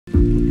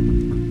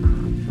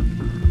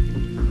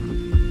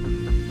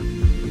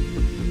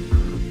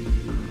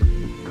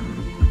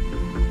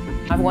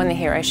worn the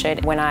hero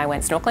shirt when I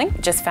went snorkeling.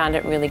 Just found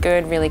it really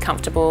good, really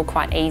comfortable,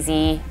 quite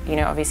easy, you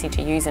know, obviously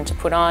to use and to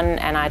put on,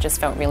 and I just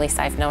felt really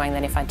safe knowing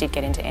that if I did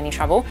get into any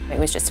trouble, it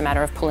was just a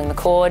matter of pulling the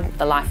cord,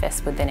 the life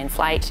vest would then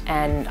inflate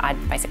and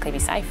I'd basically be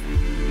safe.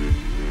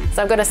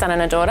 So I've got a son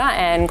and a daughter,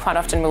 and quite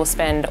often we'll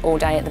spend all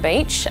day at the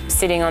beach,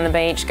 sitting on the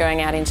beach, going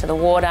out into the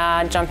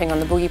water, jumping on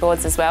the boogie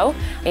boards as well.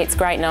 It's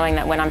great knowing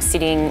that when I'm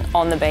sitting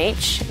on the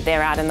beach,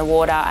 they're out in the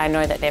water, I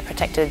know that they're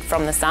protected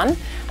from the sun.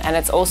 And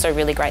it's also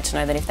really great to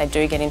know that if they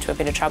do get into a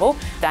bit of trouble,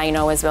 they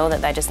know as well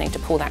that they just need to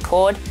pull that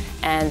cord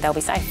and they'll be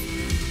safe.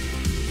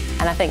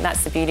 And I think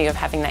that's the beauty of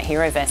having that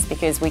hero vest,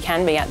 because we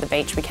can be at the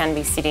beach, we can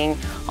be sitting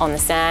on the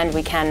sand,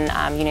 we can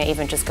you know,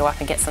 even just go up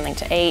and get something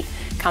to eat,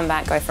 come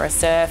back, go for a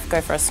surf, go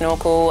for a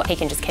snorkel. He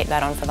can just keep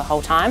that on for the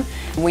whole time.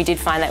 We did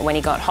find that when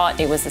he got hot,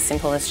 it was as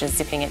simple as just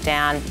zipping it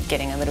down,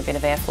 getting a little bit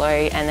of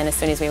airflow, and then as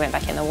soon as we went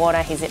back in the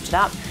water, he zipped it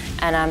up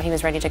and he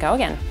was ready to go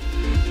again.